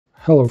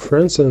Hello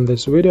friends, in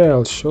this video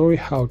I'll show you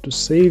how to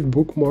save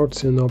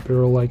bookmarks in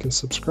Opera. Like and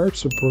subscribe,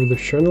 support the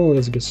channel.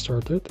 Let's get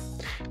started.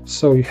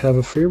 So you have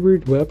a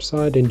favorite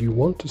website and you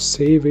want to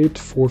save it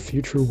for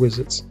future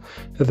visits.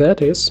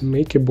 That is,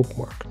 make a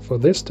bookmark. For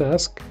this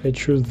task I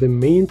choose the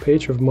main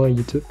page of my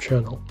YouTube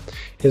channel.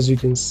 As you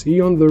can see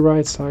on the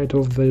right side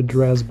of the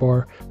address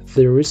bar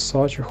there is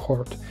such a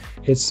heart.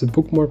 It's a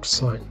bookmark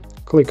sign.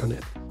 Click on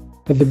it.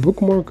 The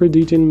bookmark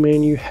editing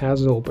menu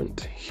has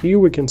opened. Here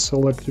we can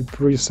select a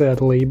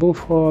preset label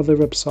for the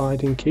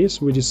website in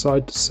case we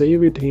decide to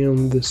save it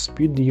in the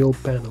speed deal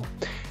panel.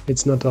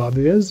 It's not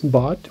obvious,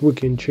 but we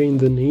can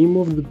change the name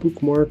of the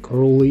bookmark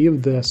or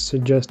leave the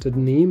suggested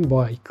name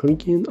by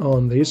clicking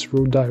on this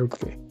route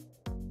directly.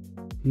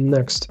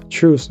 Next,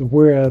 choose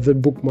where the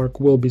bookmark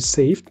will be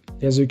saved.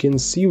 As you can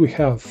see, we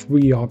have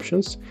three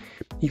options.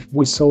 If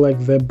we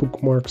select the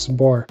bookmarks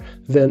bar,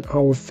 then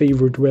our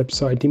favorite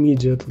website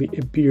immediately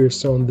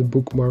appears on the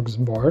bookmarks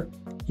bar.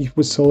 If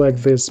we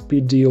select the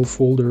speed deal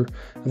folder,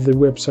 the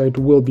website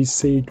will be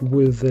saved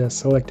with the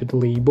selected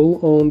label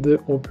on the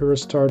Opera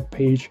start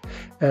page,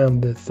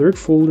 and the third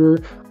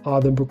folder,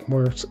 other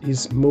bookmarks,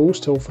 is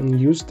most often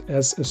used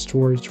as a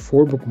storage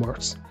for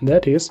bookmarks.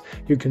 That is,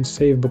 you can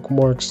save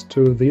bookmarks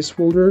to this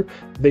folder.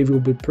 They will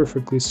be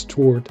perfectly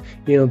stored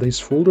in this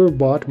folder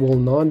but will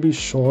not be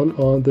shown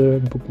on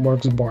the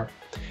bookmarks bar.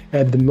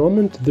 At the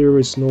moment there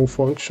is no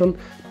function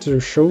to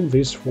show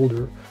this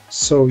folder,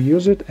 so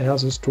use it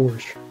as a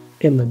storage.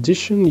 In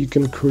addition, you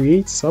can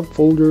create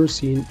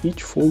subfolders in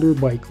each folder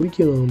by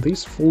clicking on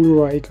this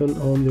folder icon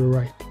on the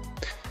right.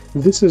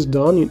 This is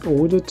done in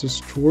order to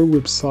store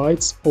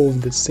websites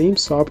of the same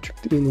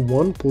subject in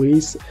one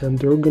place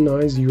and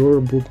organize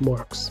your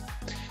bookmarks.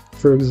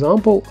 For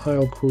example,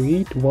 I'll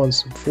create one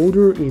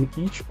subfolder in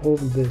each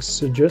of the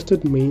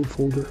suggested main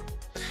folder.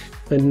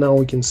 And now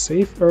we can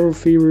save our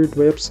favorite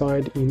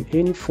website in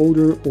any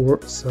folder or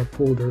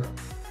subfolder.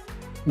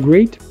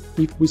 Great!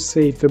 If we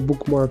save a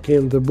bookmark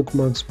in the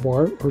bookmarks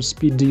bar or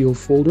speed deal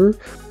folder,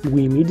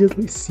 we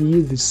immediately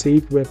see the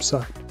saved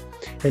website.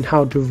 And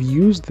how to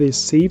view the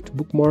saved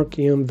bookmark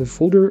in the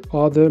folder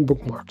Other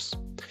Bookmarks.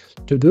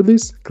 To do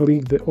this,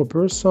 click the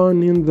Opera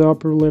sign in the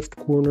upper left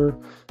corner,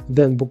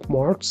 then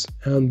Bookmarks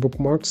and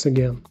Bookmarks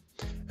again.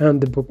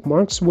 And the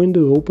Bookmarks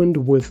window opened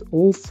with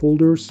all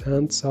folders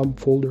and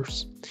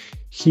subfolders.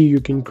 Here you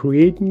can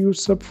create new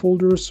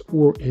subfolders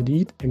or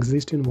edit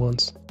existing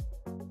ones.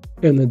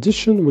 In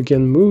addition, we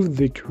can move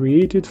the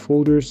created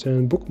folders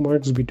and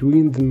bookmarks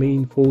between the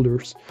main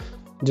folders.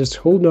 Just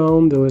hold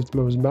down the left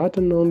mouse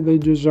button on the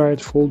desired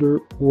folder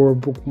or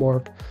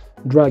bookmark,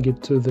 drag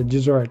it to the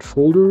desired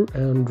folder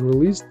and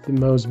release the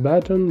mouse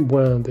button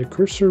when the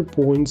cursor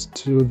points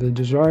to the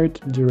desired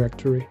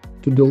directory.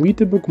 To delete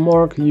a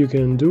bookmark, you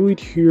can do it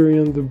here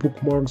in the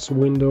Bookmarks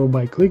window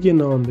by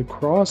clicking on the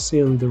cross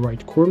in the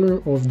right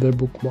corner of the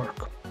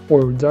bookmark,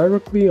 or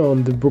directly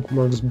on the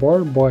Bookmarks bar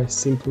by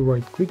simply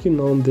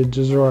right-clicking on the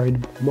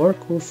desired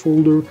bookmark or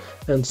folder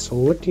and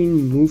selecting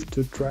Move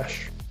to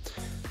Trash.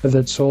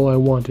 That's all I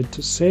wanted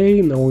to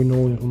say. Now we know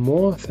a little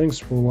more. Thanks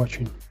for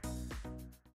watching.